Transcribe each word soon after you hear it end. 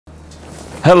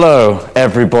Hello,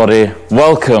 everybody.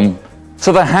 Welcome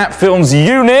to the Hat Films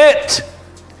unit.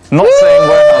 Not saying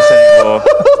warehouse anymore.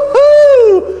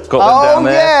 Got them down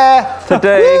there. Yeah.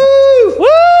 Today. Woo!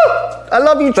 I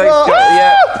love you, Trot.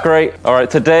 Yeah, great. All right,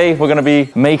 today we're going to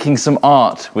be making some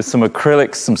art with some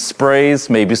acrylics, some sprays,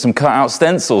 maybe some cut-out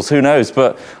stencils. Who knows?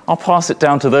 But I'll pass it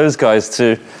down to those guys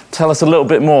to tell us a little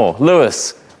bit more.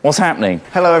 Lewis, what's happening?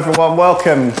 Hello, everyone.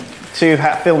 Welcome to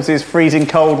Hat Films' freezing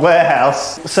cold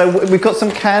warehouse. So we've got some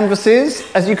canvases.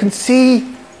 As you can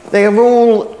see, they are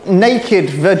all naked,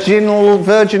 virginal,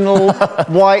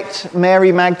 white,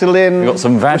 Mary Magdalene. We've got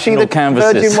some vaginal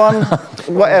canvases. Virgin one?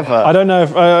 Whatever. I don't know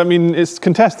if, I mean, it's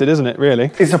contested, isn't it,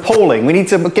 really? It's appalling. We need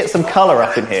to get some colour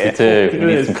up in here. We do. We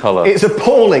need some colour. It's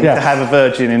appalling to have a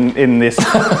virgin in this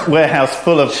warehouse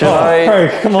full of... Harry,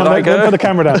 come on, go? put the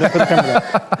camera down. Put the camera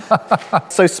down.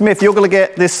 So, Smith, you're going to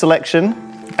get this selection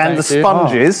and the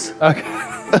sponges. Oh.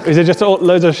 Okay. Is it just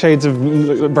loads of shades of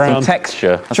brown? Some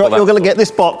texture. Trot, you're going to get this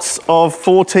box of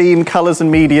 14 colours and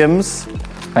mediums.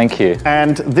 Thank you.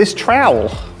 And this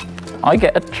trowel. I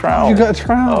get a trowel. You got a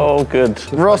trowel. Oh, good.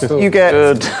 Ross, you get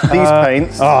these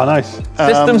paints. Oh, nice.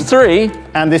 Systems 3.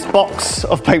 And this box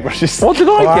of paintbrushes. What did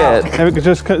I get? Maybe we could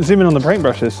just zoom in on the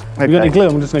paintbrushes. Okay. You got any glue?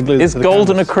 I'm just going to glue this Is to the gold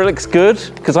and canvas. acrylics good?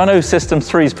 Because I know Systems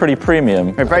 3 is pretty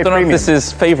premium. Very I don't know premium. if this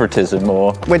is favoritism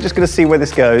or... We're just going to see where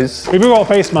this goes. We've got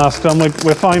face masks on, we're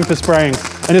fine for spraying.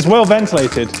 And it's well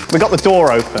ventilated. We got the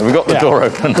door open. We got the door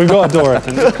open. We've got a door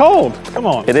open. It's cold. Come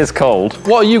on. It is cold.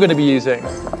 What are you going to be using?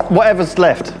 Whatever's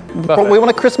left. But we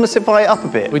want to Christmasify it up a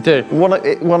bit. We do. We want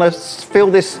to fill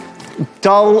this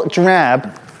dull,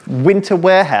 drab winter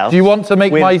warehouse. Do you want to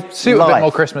make my with suit a life. bit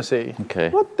more Christmassy? Okay.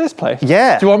 What, this place?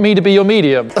 Yeah. Do you want me to be your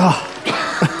medium? Sorry,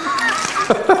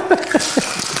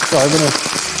 I'm going to...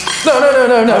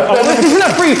 No. This isn't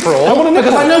a free-for-all.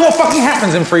 Because I know what fucking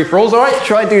happens in free-for-alls, all right?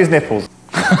 Try and do his nipples.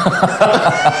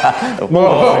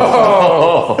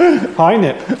 High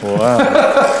nip. Wow.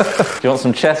 Do you want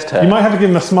some chest hair? You might have to give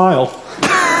him a smile.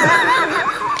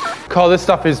 Carl, this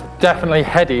stuff is definitely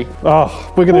heady.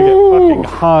 Oh, we're going to get fucking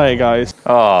high, guys.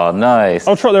 Oh, nice.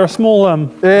 I'll try, there are small,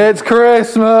 It's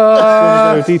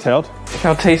Christmas! detailed. Look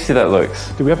how tasty that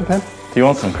looks. Do we have a pen? Do you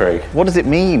want some, Craig? What does it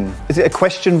mean? Is it a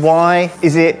question why?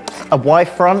 Is it a Y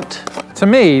front? To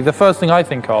me, the first thing I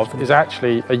think of is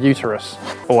actually a uterus.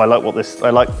 Oh, I like I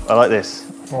like this.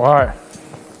 All right.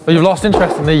 Well, you've lost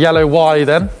interest in the yellow Y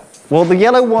then? Well, the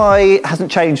yellow Y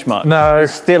hasn't changed much. No.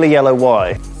 It's still a yellow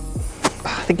Y.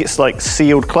 I think it's like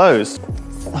sealed closed.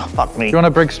 Oh, fuck me. Do you want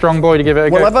a big strong boy to give it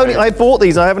a Well, go? I bought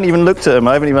these. I haven't even looked at them.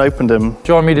 I haven't even opened them. Do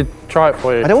you want me to try it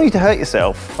for you? I don't want you to hurt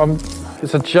yourself.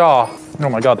 It's a jar. Oh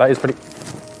my God, that is pretty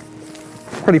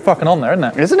fucking on there, isn't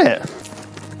it? Isn't it?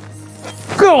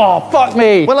 Oh, fuck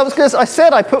me! Well, I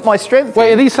said I put my strength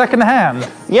Wait, in. are these second hand?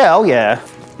 Yeah, oh yeah.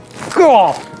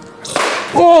 Oh!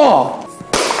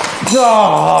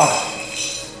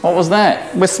 What was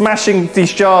that? We're smashing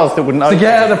these jars that wouldn't open. To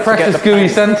get at the precious gooey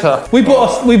centre. We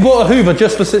bought a Hoover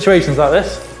just for situations like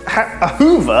this. A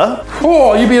Hoover?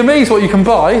 Oh, you'd be amazed what you can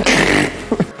buy.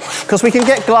 Because we can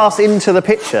get glass into the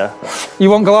picture. You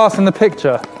want glass in the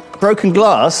picture? Broken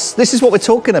glass? This is what we're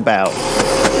talking about.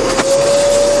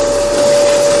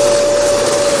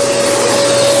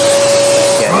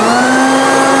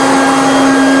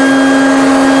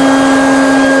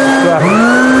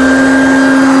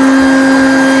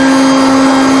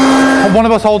 One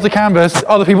of us holds a canvas,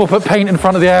 other people put paint in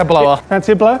front of the air blower.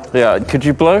 Fancy a blow? Yeah, could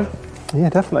you blow? Yeah,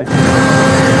 definitely.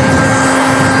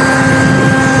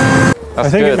 That's I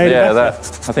think good. it made it yeah, better. I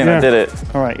think that did it.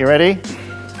 All right, you ready?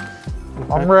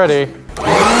 I'm ready.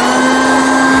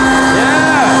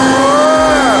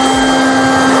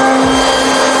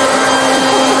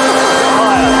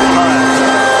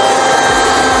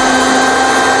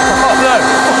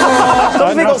 Some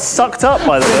of it got sucked up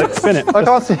by the looks. Spin it. I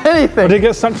can't see anything. Did it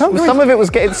get sucked up? Some of it was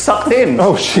getting sucked in.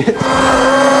 Oh, shit.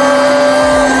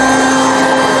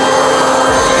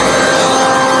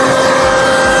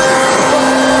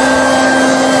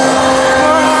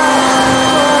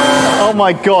 Oh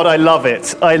my God, I love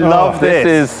it. I love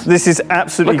this. This is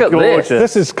absolutely Look at this. gorgeous.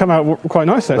 This has come out quite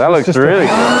nice, actually. That looks really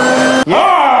good. Look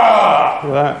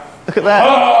at that. Look at that.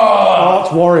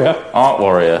 Art warrior. Art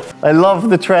warrior. I love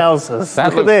the trousers. That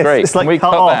Look looks at this. great. It's like Can we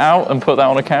cut cut off. that out and put that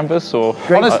on a canvas? Or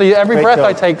Honestly, every Great breath job.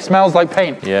 I take smells like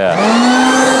paint. Yeah.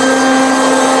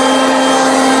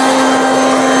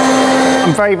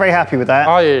 I'm very, very happy with that.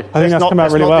 Are you? I think that's come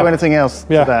out really let's not well. do anything else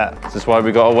Yeah. to that. This is why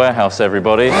we got a warehouse,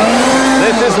 everybody.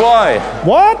 This is why.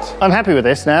 What? I'm happy with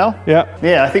this now. Yeah.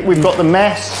 Yeah, I think we've got the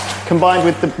mesh combined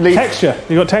with the leaf. Texture.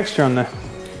 You got texture on there.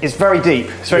 It's very deep.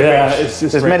 It's very rich.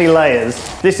 There's rich. many layers.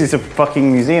 This is a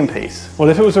fucking museum piece. Well,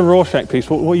 if it was a Rorschach piece,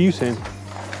 what are you seeing?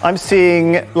 I'm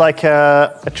seeing like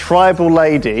a tribal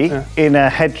lady in a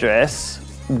headdress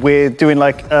with doing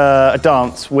like a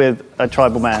dance with a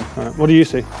tribal man. Right, what do you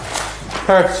see?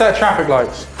 Set traffic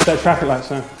lights. Set traffic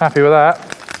lights now. Happy with that.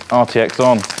 RTX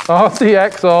on.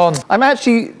 RTX on. I'm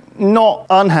actually not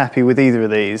unhappy with either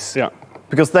of these. Yeah.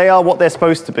 Because they are what they're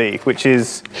supposed to be, which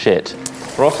is... Shit.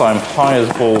 Ross, I'm high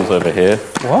as balls over here.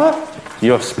 What?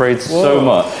 You have sprayed so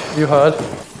much. You heard.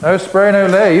 No spray, no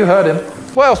lay. You heard him.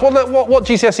 What else? What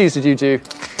GCSEs did you do?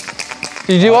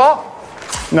 Did you do art?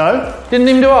 No. Didn't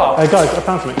even do art? Hey guys, I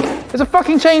found something. It's a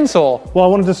fucking chainsaw. Well, I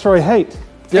want to destroy hate.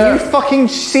 Are you fucking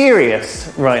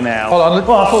serious right now? Hold on.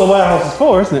 Well, that's what the warehouse is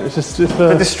for, isn't it? It's just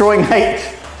For destroying hate.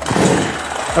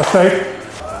 Okay.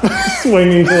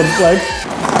 Swinging towards the legs.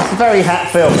 It's a very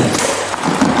hat film.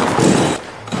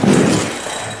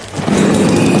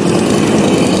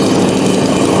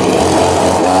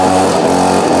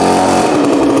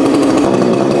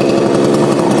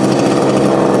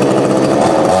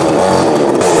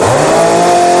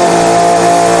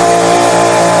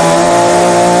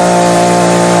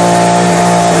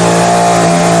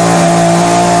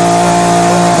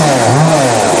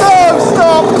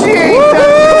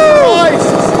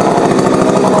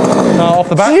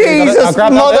 Jesus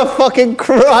motherfucking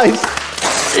Christ!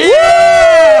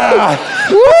 Yeah!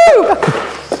 Woo!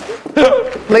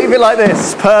 Leave it like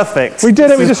this. Perfect. We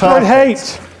did it. We This is destroyed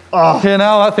perfect. hate. Oh, You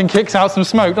know, that thing kicks out some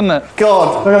smoke, doesn't it?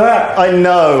 God. Look at that. I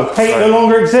know. Hate no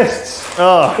longer exists.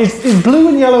 Oh. Is blue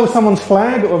and yellow someone's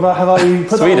flag, or have I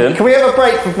put Sweden. Can we have a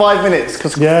break for 5 minutes?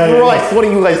 Because Yeah, Christ, what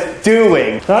are you guys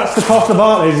doing? That's the cost of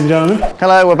art, ladies and gentlemen.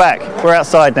 Hello, we're back. We're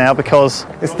outside now because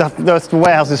the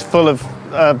warehouse is full of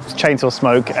chainsaw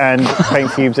smoke and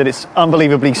paint fumes, and it's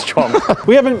unbelievably strong.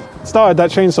 We haven't started that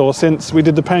chainsaw since we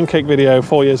did the pancake video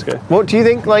 4 years ago. What do you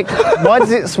think? Like, why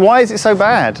is it so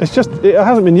bad? It's just, it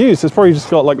hasn't been used. It's probably just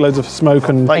got like loads of smoke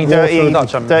and Like dirty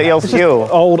old fuel.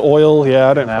 old oil. Yeah,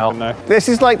 I don't fucking know. This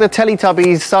is like the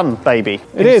Teletubbies' son, baby.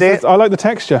 It is. I like the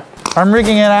texture. I'm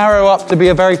rigging an arrow up to be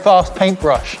a very fast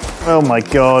paintbrush. Oh my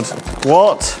God.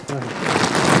 What?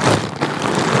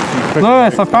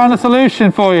 Lewis, I found a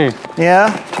solution for you. Yeah?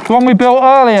 The one we built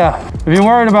earlier. If you're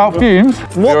worried about fumes.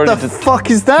 What the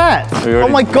fuck is that? Oh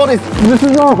my God, This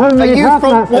is our are you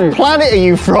from, what planet are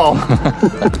you from?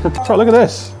 Right, look at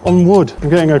this. On wood. I'm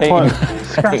getting quite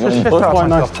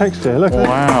nice texture. Look at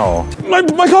Wow. My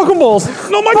cock and balls!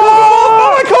 Not my cock and balls!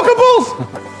 Not my cock and balls!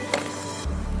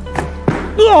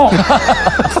 Oh.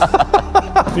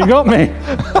 You got me.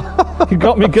 You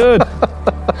got me good.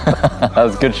 That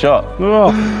was a good shot.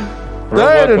 Oh.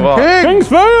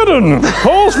 Kingsford!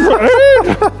 Calls for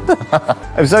aid!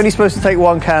 It was only supposed to take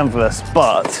one canvas,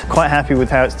 but quite happy with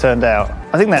how it's turned out.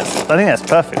 I think that's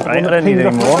perfect, right? I don't need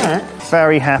any more.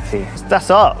 Very happy. That's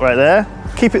art right there.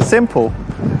 Keep it simple.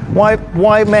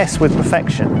 Why mess with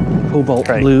perfection? Cobalt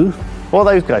Great. blue. What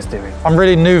are those guys doing? I'm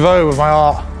really nouveau with my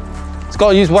art. It's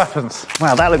got to use weapons.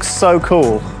 Wow, that looks so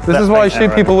cool. This is what I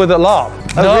shoot people with at LARP.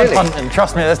 Oh, Nerd really? hunting,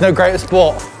 trust me, there's no greater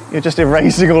sport. You're just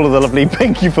erasing all of the lovely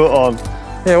pink you put on.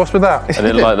 Yeah, what's with that? I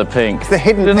didn't like the pink. The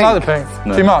hidden Didn't pink. like the pink.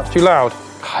 No. Too much, too loud.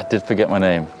 I did forget my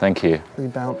name. Thank you. Really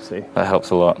bouncy. That helps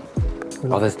a lot.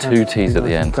 Oh, there's two T's at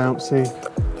the end. Bouncy.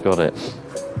 Got it.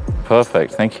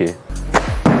 Perfect. Thank you.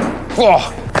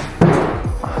 Oh.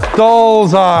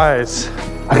 Doll's eyes.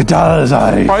 Like a doll's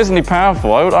eye. Surprisingly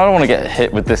powerful. I don't want to get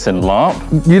hit with this in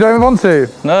LARP. You don't want to?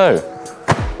 No.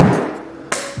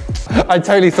 I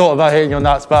totally thought about hitting your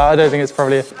nuts, but I don't think it's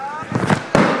probably a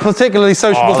particularly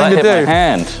sociable That thing to hit my do.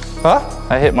 hand. Huh?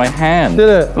 I hit my hand. Did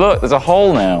it? Look, there's a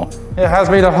hole now. It has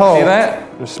made a hole. See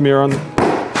that? Just smear on.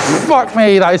 Fuck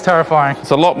me, that is terrifying.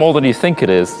 It's a lot more than you think it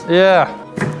is. Yeah.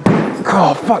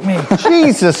 Oh, fuck me.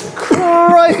 Jesus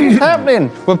Christ, what's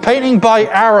happening? We're painting by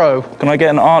arrow. Can I get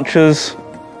an archer's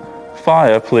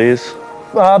fire, please?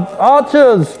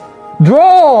 Archers,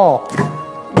 draw!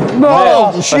 No!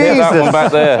 I hit that one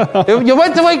back there. You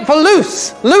went to wait for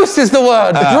loose. Loose is the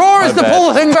word. Draw is my to bad. pull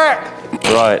the thing back.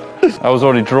 Right. I was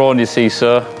already drawn, you see,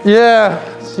 sir. Yeah.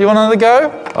 So you want another go?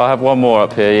 I'll have one more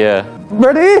up here, yeah.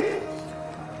 Ready?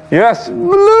 Yes.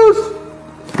 Loose.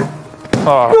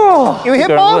 Oh, You hit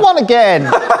Go my look. one again.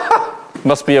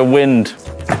 must be a wind.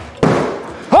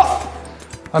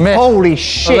 I missed. Holy A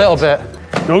shit. little bit.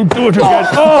 Don't do it again.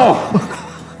 Oh!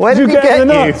 Where did You we get get in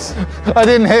the you? nuts. I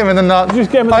didn't hit him in the nuts.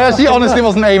 Just get him in I the actually fucking honestly nuts.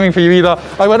 wasn't aiming for you either.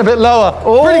 I went a bit lower.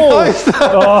 Oh. Pretty close.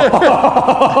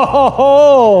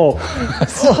 Oh!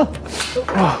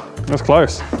 That's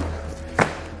close.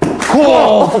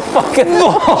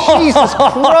 Jesus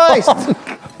Christ.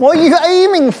 What are you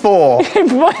aiming for?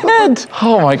 In my head.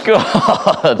 Oh my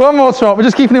God. One more shot. We're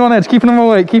just keeping him on edge, keeping him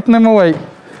awake, keeping him awake.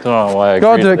 Don't know why I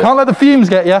Gotta do agreed it. to Can't let the fumes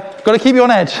get you. Gotta keep you on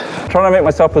edge. Trying to make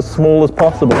myself as small as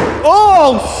possible.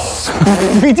 Oh!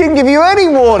 We didn't give you any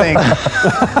warning. Get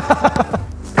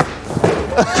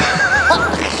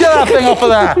that thing off of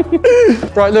there.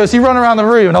 Right, Lewis, you run around the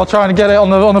room and I'll try and get it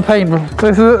on the paint.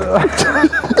 This is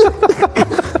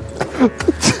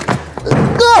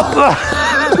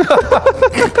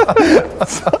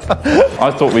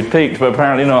I thought we'd peaked, but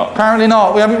apparently not. Apparently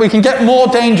not. We can get more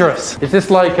dangerous. Is this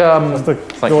like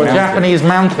It's like a Japanese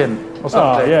mountain or Oh,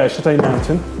 something? yeah, it's just a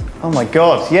mountain. Oh my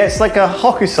God. Yeah, it's like a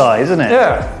hokusai, isn't it?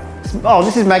 Yeah. Oh,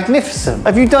 this is magnificent.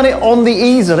 Have you done it on the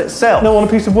easel itself? No, on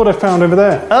a piece of wood I found over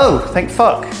there. Oh, thank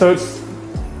fuck. So it's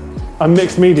a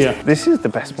mixed media. This is the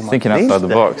best one. Thinking outside the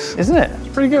box. Isn't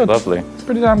it? Pretty good. Lovely. It's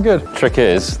pretty damn good. Trick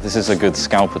is, this is a good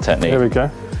scalper technique. There we go.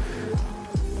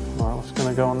 Right, what's going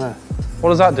to go on there? What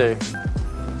does that do?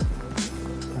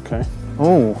 Okay.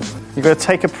 Oh, you've got to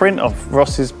take a print of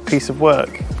Ross's piece of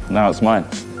work. Now it's mine.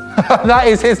 That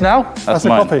is his now. That's a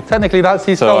mine. copy. Technically, that's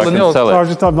he's So I stolen can yours. sell So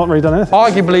it. I've not really done anything.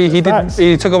 Arguably, he did. Thanks.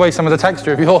 He took away some of the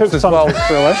texture of yours Took as some well.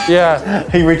 texture away. Yeah,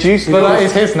 He reduced but that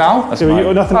yours. is his now. That's Yeah,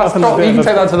 mine. nothing, That's nothing top. to do You can with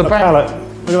take that to the bank. palette.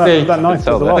 Look at See. that knife.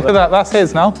 Sell There's a that. lot Look at there. that. That's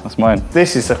his now. That's mine.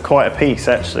 This is quite a piece,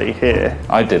 actually, here.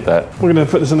 I did that. We're going to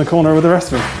put this in the corner with the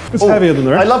rest of them. It's heavier than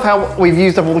the I rest. love how we've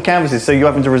used up all the canvases, so you're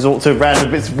having to resort to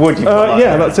random bits of wood you've got.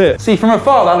 Yeah, that's it. See, from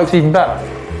afar, that looks even better.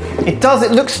 It does,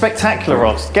 it looks spectacular,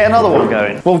 Ross. Get another one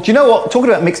going. Well, do you know what?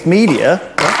 Talking about mixed media,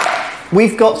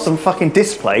 we've got some fucking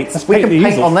disc plates. We paint can the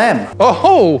paint easel. on them.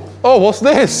 Oh, what's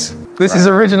this? This is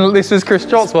original. This is Chris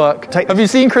Chott's work. Have you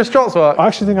seen Chris Chott's work? I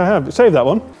actually think I have. Save that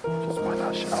one.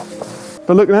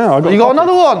 But look now, I got You got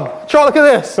another one. Chott, look at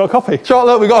this. Got a copy. Chott,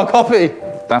 look, we got a copy.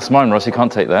 That's mine, Ross. You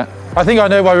can't take that. I think I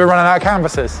know why we're running out of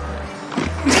canvases.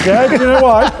 Yeah, do you know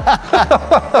why?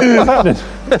 What's happening?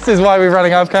 This is why we're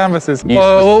running out of canvases.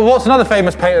 Well, what's another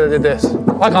famous painter that did this?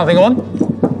 I can't think of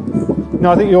one.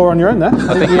 No, I think you're on your own there.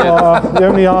 I think you are the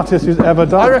only artist who's ever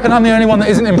done. I reckon I'm the only one that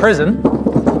isn't in prison.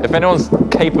 If anyone's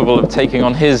capable of taking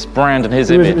on his brand and his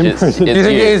Who isn't image, in it's prison? Do you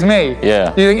think it is me?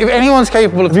 Yeah. Do you think if anyone's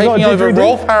capable of Have you got taking a over didgeridoo?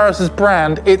 Rolf Harris's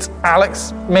brand, it's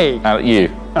Alex, me.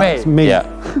 You. It's me.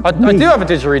 Yeah. I do have a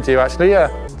didgeridoo actually,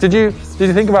 yeah. Did you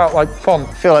think about like font?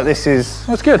 I feel like this is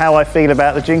That's good. how I feel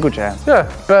about the Jingle Jam. Yeah,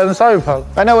 better than Cyberpunk.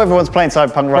 I know everyone's playing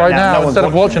Cyberpunk right, Right now, no one's instead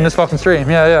of watching this fucking stream,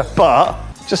 yeah. But,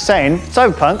 just saying,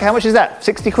 Cyberpunk, how much is that?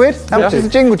 60 quid? How much Yeah. is the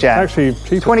Jingle Jam? Actually,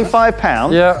 cheaper.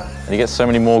 £25. Yeah, And you get so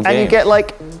many more games. And you get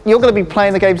like, you're going to be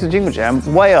playing the games of the Jingle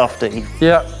Jam way after you.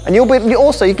 yeah, And you're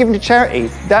giving to charity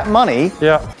that money.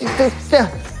 yeah.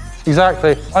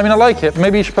 Exactly. I mean, I like it.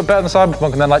 Maybe you should put better than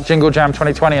Cyberpunk and then like Jingle Jam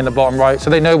 2020 in the bottom right, so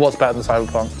they know what's better than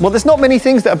Cyberpunk. Well, there's not many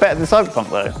things that are better than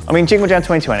Cyberpunk, though. I mean, Jingle Jam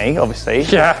 2020, obviously.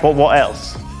 Yeah. But what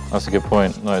else? That's a good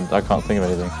point. No, I can't think of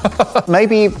anything.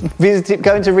 Maybe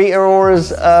going to Rita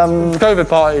Ora's COVID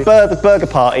party burger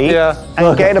party Yeah.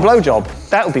 and getting a blowjob.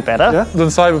 That would be better. Yeah. than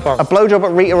Cyberpunk. A blowjob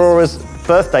at Rita Ora's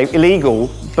illegal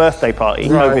birthday party,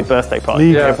 Right. COVID birthday party.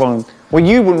 Legal. Yeah. Everyone, well,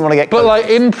 you wouldn't want to get But COVID. like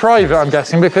in private, I'm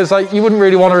guessing, because like you wouldn't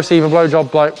really want to receive a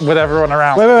blowjob like with everyone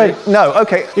around. Wait. No,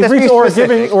 okay. Is Let's be Rita Ora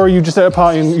specific. giving, or are you just at a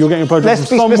party and you're getting a blowjob Let's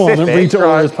from be someone specific. at Rita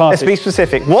Ora's Right. party? Let's be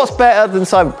specific. What's better than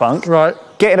Cyberpunk? Right.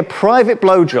 Getting a private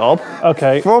blowjob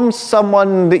Okay. from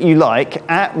someone that you like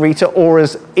at Rita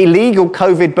Ora's illegal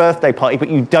COVID birthday party, but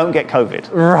you don't get COVID.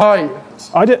 Right.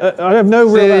 I have no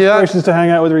real See, aspirations to hang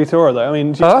out with Rita Ora, though. I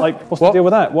mean, Huh? like, what's What? the deal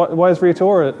with that? Why is Rita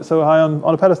Ora so high on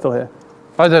a pedestal here?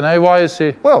 I don't know. Why is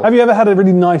she? Well, Have you ever had a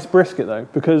really nice brisket, though?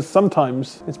 Because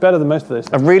sometimes it's better than most of this.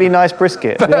 a really nice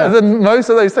brisket. Better than most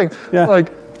of those things. Yeah.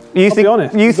 Like, You I'll be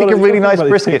honest. You You've think a gotta- really you've gotta nice think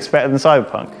about these brisket's better than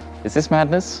Cyberpunk? Is this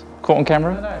madness? Caught on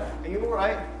camera? Are you all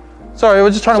right? sorry,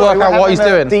 we're just trying to work out what he's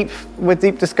doing.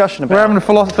 Deep discussion about. We're having a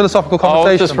philosophical Oh, I was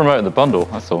conversation. just promoting the bundle,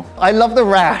 that's all. I love the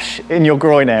rash in your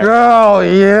groin area. Oh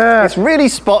yeah. It's really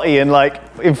spotty and like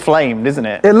inflamed, isn't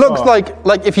it? It looks like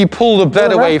if you pull the bed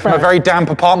Well, away that's from a bad. very damp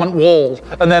apartment wall,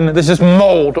 and then there's just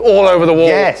mold all over the wall.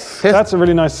 Yes. That's a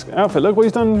really nice outfit. Look what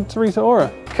he's done to Rita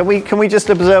Ora. Can we just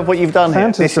observe what you've done here?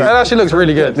 Fantasy. It actually looks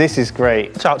really good. This is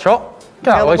great. Chop chop.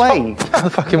 Get out of the way. Get out of the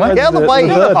fucking way. Get out of the way, the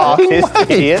you bird. artist, Fucking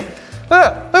way. idiot.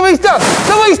 Look what he's done.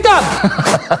 Look what he's done.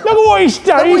 Look at what he's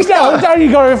done. He's done. You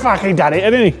got to fucking done it,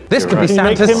 hasn't he? This could be Can you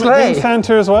make Santa's him sleigh.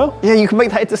 Santa as well? Yeah, you can make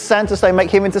that into Santa sleigh,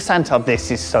 make him into Santa. This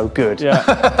is so good.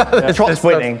 Yeah. Trot's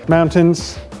winning.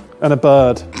 Mountains and a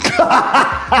bird.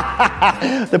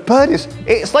 The bird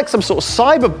it's like some sort of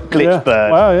cyber glitch Yeah.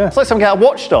 bird. Wow, yeah. It's like something out of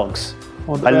Watch Dogs.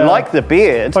 Or, I like the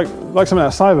beard. It's like something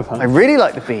out of I Cyberpunk. really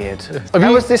like the beard.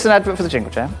 How was this an advert for the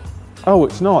Jingle Jam? Oh,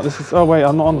 it's not. This is. Oh wait,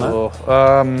 I'm not on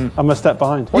that. I'm a step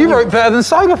behind. You wrote better than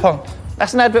Cyberpunk.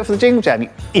 That's an advert for the Jingle Jam, you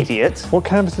idiot. What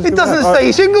canvases? It doesn't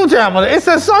say Jingle Jam on it. It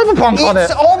says Cyberpunk on it.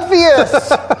 It's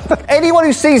obvious. Anyone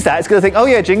who sees that is going to think, oh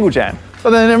yeah, Jingle Jam.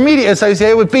 And then immediately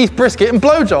associated with beef brisket and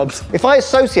blowjobs. If I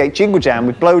associate Jingle Jam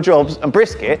with blowjobs and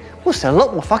brisket, we'll sell a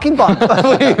lot more fucking buns.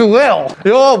 We will.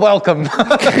 You're welcome.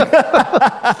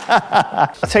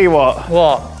 I'll tell you what.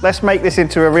 What? Let's make this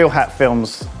into a Real Hat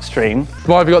Films stream.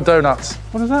 Why have you got donuts?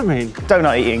 What does that mean?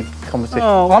 Donut eating competition.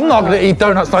 Oh, I'm not going to eat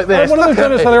donuts like this. one of those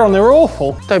donuts earlier on, they were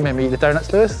awful. Don't make me eat the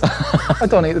donuts, Lewis. I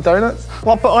don't eat the donuts.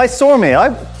 Well, but I saw me. Do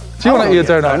you want to eat a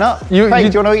donut? Hey,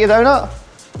 do you want to eat a donut?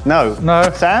 No. No.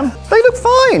 Sam? They look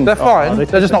fine. They're fine. They're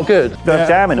just not good. They're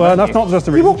jam in them, Well, haven't that's you? not just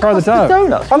the reason. Try the dough.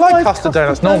 Donuts. I like custard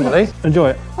donuts normally. Enjoy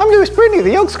it. I'm Lewis Brindley,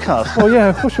 the Yogs cast. Well, yeah,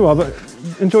 of course you are, but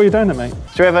enjoy your donut, mate.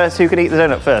 Do you ever see who can eat the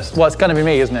donut first? Well, it's going to be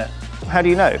me, isn't it? How do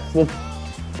you know? Well,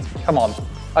 come on.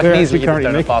 I We're can actually easily eat the currently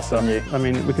donut making faster than you. I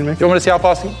mean, we can make Do you want me to see how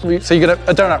fast? So you're going to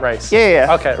a donut race?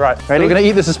 Yeah. Okay, right. Ready? So we're going to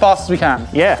eat this as fast as we can.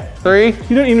 Yeah. 3. You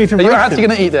don't even need to Are you race actually it.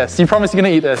 going to eat this? You promise you're going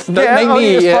to eat this? Don't Yeah, make I'll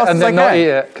me eat as eat it fast and as I then not can. eat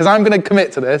it, because I'm going to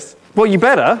commit to this. Well, you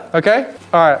better. Okay?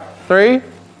 All right. 3,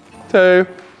 2,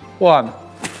 1.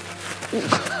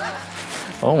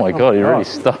 Oh my God, you're really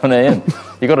stuffing it in.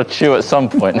 You got to chew at some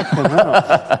point.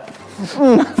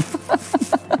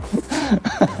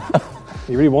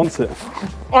 He really wants it.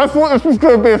 I thought this was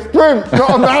going to be a sprint,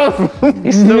 not a marathon.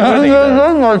 He's still winning.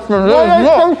 though.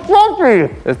 so sloppy.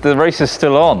 The race is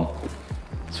still on.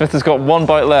 Smith has got one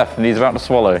bite left and he's about to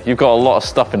swallow. You've got a lot of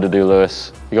stuffing to do,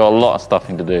 Lewis. You've got a lot of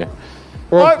stuffing to do.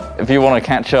 If you want to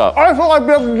catch up. I thought I'd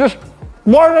be able to just...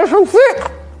 Why are they so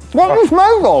thick? What is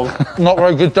made of? Not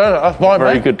very good donut. That's my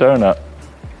Very good donut.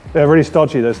 They're really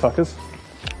stodgy, those fuckers.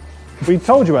 We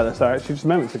told you about this, though, actually, just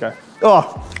moments ago.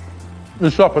 Oh,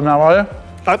 You're shopping now, are you?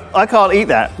 I can't eat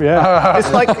that. Yeah.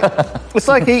 It's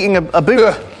like eating a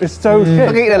boot. It's so It's like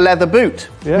thick. eating a leather boot.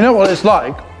 Yeah. You know what it's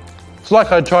like? It's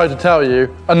like I tried to tell you,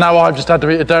 and now I've just had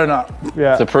to eat a donut.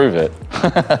 Yeah. To prove it.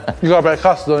 You got a bit of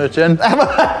custard on your chin.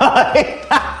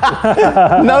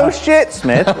 No shit,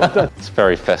 Smith. It's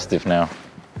very festive now.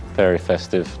 Very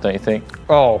festive, don't you think?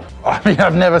 Oh, I mean,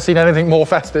 I've never seen anything more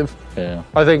festive. Yeah.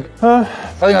 I think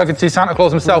I could see Santa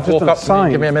Claus himself Just walk a up to me sign.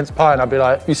 and give me a mince pie, and I'd be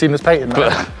like, "You seen this painting?" there?"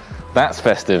 But that's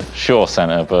festive, sure,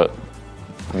 Santa, but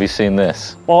have you seen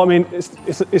this? Well, I mean,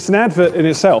 it's an advert in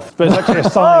itself, but it's actually a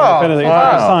sign, if anything. It's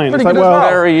like a sign. Pretty It's like, good as well, well.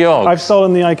 Very young. I've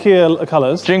stolen the IKEA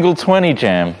colours, Jingle 20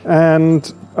 jam.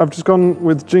 and I've just gone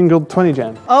with Jingle 20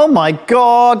 Jam. Oh my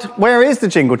God, where is the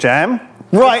Jingle Jam?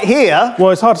 Right here.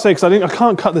 Well, it's hard to say because I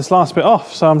can't cut this last bit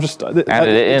off, so I'm just Added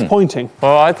it it's in. pointing.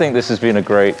 Well, I think this has been a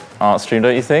great art stream,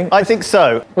 don't you think? I think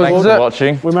so. Thanks was for it?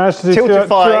 watching. We managed to do 2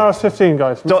 Tiltify. hours 15,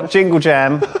 guys.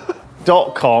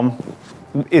 .jinglejam.com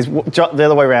is the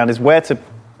other way around, is where to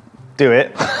do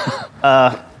it.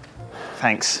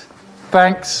 Thanks.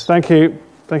 Thanks. Thank you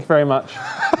very much.